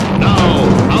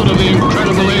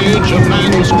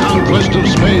conquest of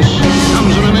space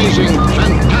comes an amazing,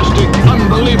 fantastic,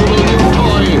 unbelievable new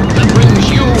toy that brings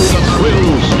you the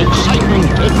thrills, excitement,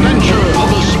 adventure of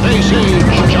the space age.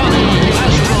 Johnny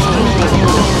Astro!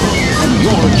 From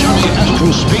your Johnny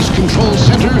Astro Space Control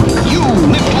Center, you